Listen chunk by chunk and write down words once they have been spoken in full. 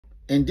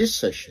In this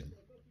session,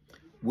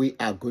 we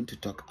are going to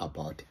talk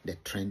about the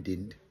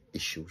trending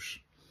issues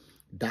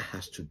that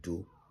has to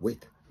do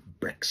with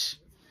Brics,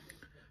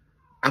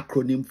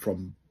 acronym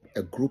from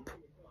a group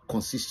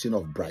consisting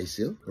of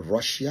Brazil,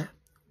 Russia,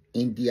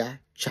 India,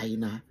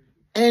 China,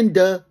 and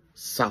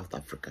South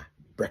Africa.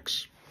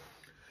 Brics.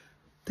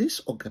 This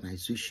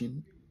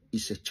organization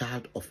is a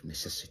child of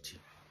necessity,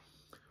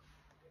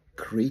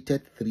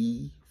 created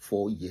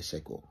 3-4 years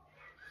ago.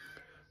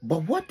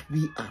 But what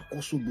we are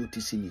also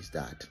noticing is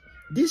that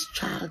this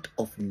child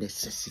of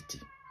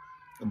necessity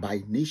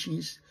by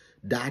nations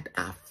that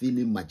are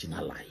feeling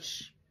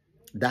marginalized,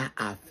 that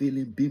are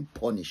feeling being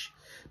punished,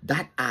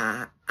 that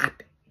are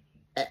at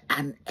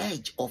an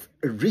edge of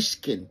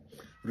risking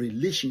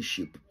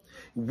relationship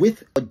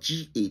with a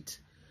G8,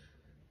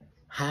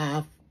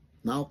 have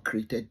now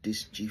created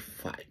this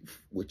G5,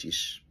 which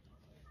is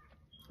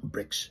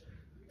Brics,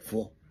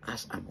 for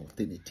as an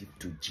alternative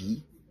to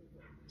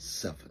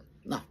G7.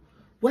 Now,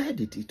 where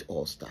did it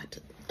all start,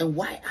 and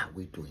why are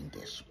we doing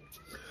this?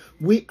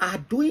 We are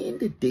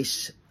doing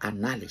this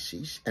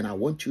analysis, and I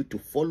want you to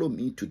follow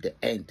me to the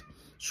end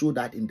so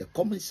that in the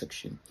comment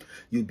section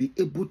you'll be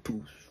able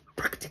to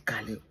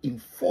practically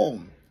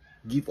inform,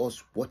 give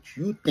us what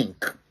you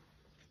think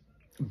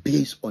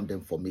based on the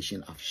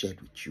information I've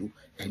shared with you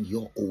and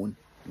your own,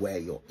 where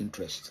your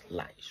interest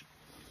lies.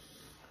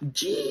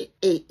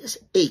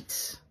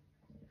 G8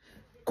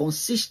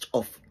 consists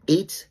of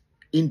 8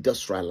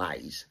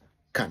 industrialized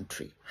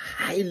country,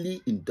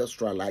 highly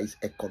industrialized,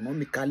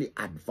 economically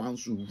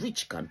advanced,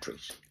 rich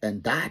countries.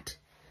 And that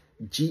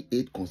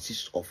G8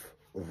 consists of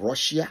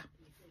Russia,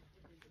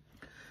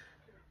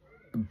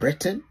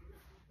 Britain,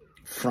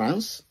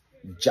 France,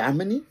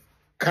 Germany,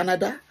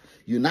 Canada,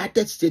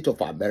 United States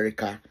of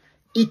America,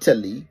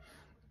 Italy,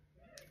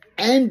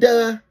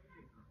 and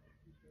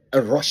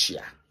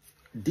Russia.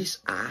 These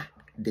are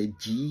the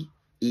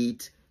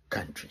G8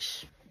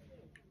 countries.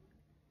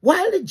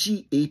 While the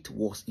G8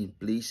 was in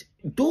place,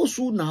 those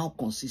who now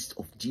consist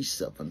of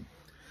G7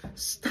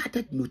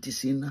 started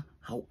noticing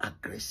how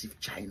aggressive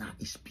China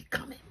is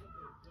becoming,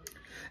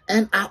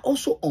 and are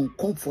also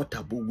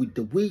uncomfortable with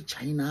the way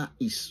China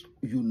is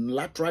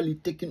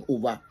unilaterally taking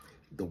over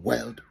the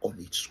world on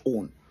its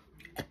own,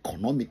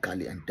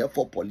 economically, and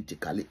therefore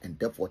politically, and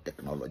therefore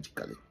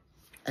technologically.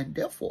 And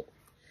therefore,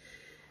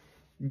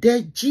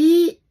 the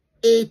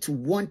G8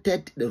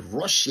 wanted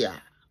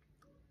Russia,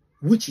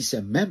 which is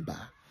a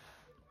member,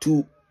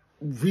 to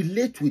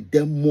relate with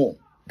them more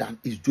than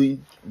is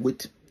doing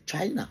with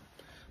China.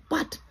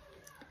 But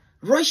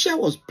Russia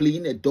was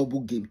playing a double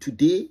game.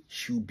 Today,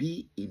 she'll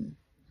be in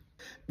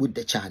with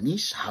the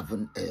Chinese,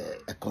 having an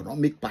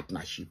economic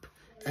partnership,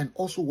 and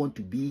also want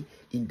to be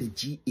in the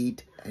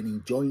G8 and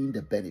enjoying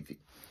the benefit.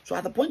 So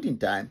at the point in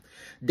time,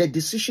 the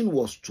decision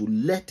was to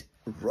let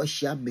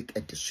Russia make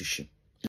a decision